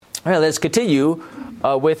All right, let's continue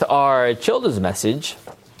with our children's message.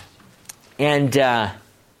 And,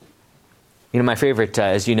 my favorite,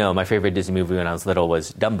 as you know, my favorite Disney movie when I was little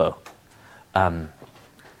was Dumbo.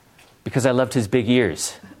 Because I loved his big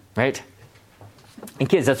ears, right? And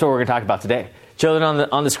kids, that's what we're going to talk about today. Children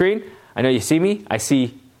on the screen, I know you see me. I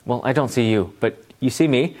don't see you, but you see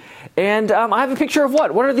me. And I have a picture of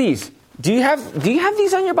what? What are these? Do you have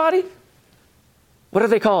these on your body? What are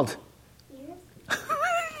they called?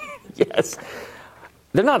 Yes.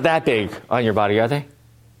 They're not that big on your body, are they?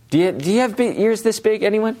 Do you have big ears this big,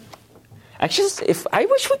 anyone? Actually, I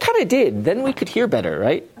wish we kind of did. Then we could hear better,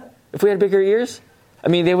 right? If we had bigger ears. I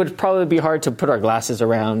mean, they would probably be hard to put our glasses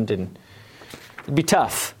around, and it'd be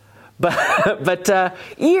tough. But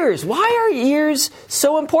ears. Why are ears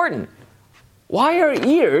so important? Why are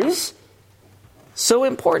ears so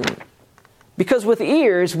important? Because with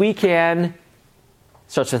ears, we can...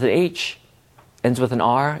 Starts with an H, ends with an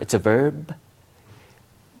R. It's a verb.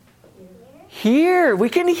 Hear. We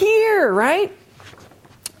can hear, right?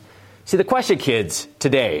 See, the question, kids,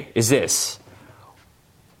 today is this.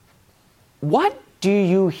 What do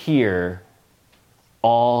you hear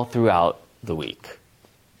all throughout the week?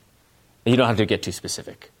 You don't have to get too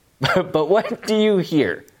specific. But what do you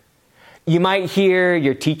hear? You might hear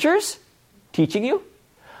your teachers teaching you.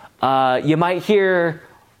 You might hear,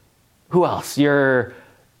 who else? Your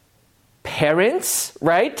parents,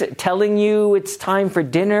 right? Telling you it's time for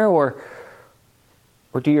dinner or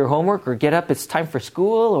do your homework or get up, it's time for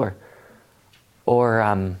school or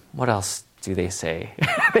what else do they say?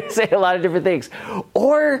 They say a lot of different things.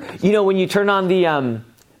 Or, when you turn on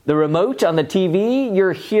the remote on the TV,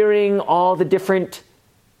 you're hearing all the different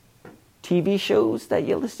TV shows that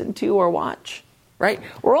you listen to or watch, right?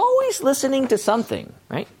 We're always listening to something,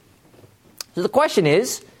 right? So the question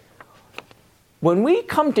is, when we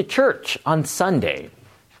come to church on Sunday,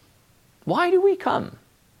 why do we come?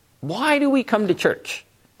 Why do we come to church?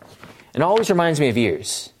 It always reminds me of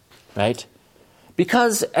ears, right?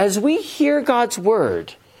 Because as we hear God's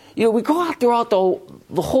word, we go out throughout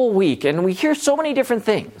the whole week and we hear so many different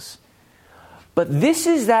things. But this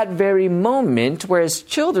is that very moment where as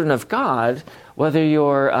children of God, whether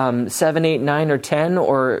you're 7, 8, 9, or 10,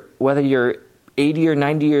 or whether you're 80 or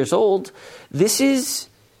 90 years old, this is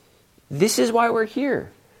why we're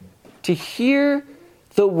here. To hear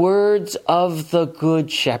the words of the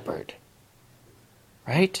Good Shepherd.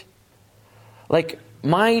 Right? Like,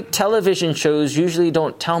 my television shows usually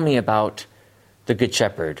don't tell me about the Good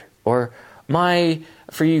Shepherd. Or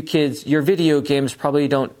for you kids, your video games probably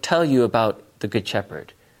don't tell you about the Good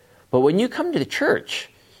Shepherd. But when you come to the church,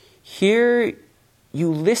 here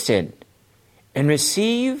you listen and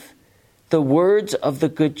receive the words of the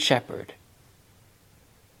Good Shepherd.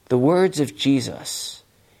 The words of Jesus.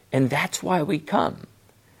 And that's why we come.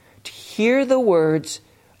 To hear the words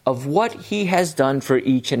of what he has done for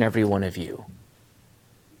each and every one of you.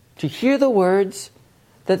 To hear the words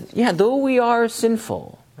that, though we are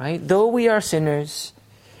sinful, right? Though we are sinners,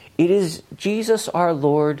 it is Jesus our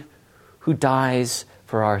Lord who dies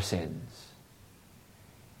for our sins.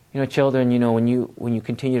 Children, when you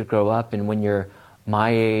continue to grow up and when you're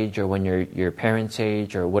my age or when you're your parents'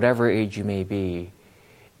 age or whatever age you may be,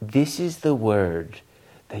 this is the word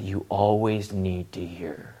that you always need to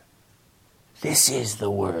hear. This is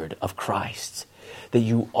the word of Christ that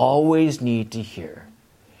you always need to hear.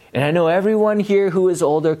 And I know everyone here who is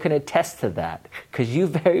older can attest to that, because you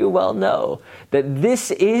very well know that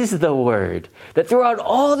this is the word, that throughout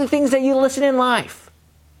all the things that you listen in life,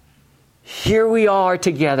 here we are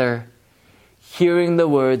together, hearing the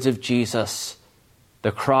words of Jesus,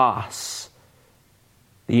 the cross,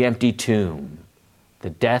 the empty tomb, the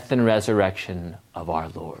death and resurrection of our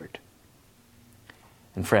Lord.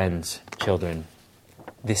 And friends, children,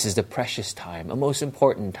 this is the precious time, a most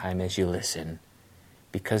important time as you listen,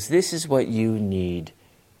 because this is what you need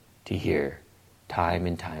to hear time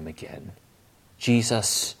and time again.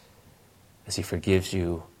 Jesus, as he forgives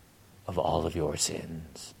you of all of your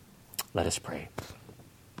sins. Let us pray.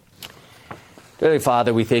 Dearly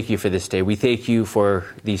Father, we thank you for this day. We thank you for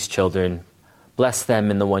these children. Bless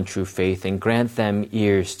them in the one true faith and grant them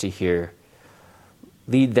ears to hear.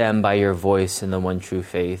 Lead them by your voice in the one true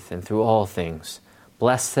faith and through all things.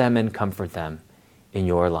 Bless them and comfort them in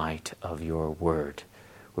your light of your word.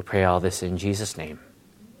 We pray all this in Jesus' name.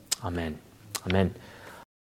 Amen. Amen.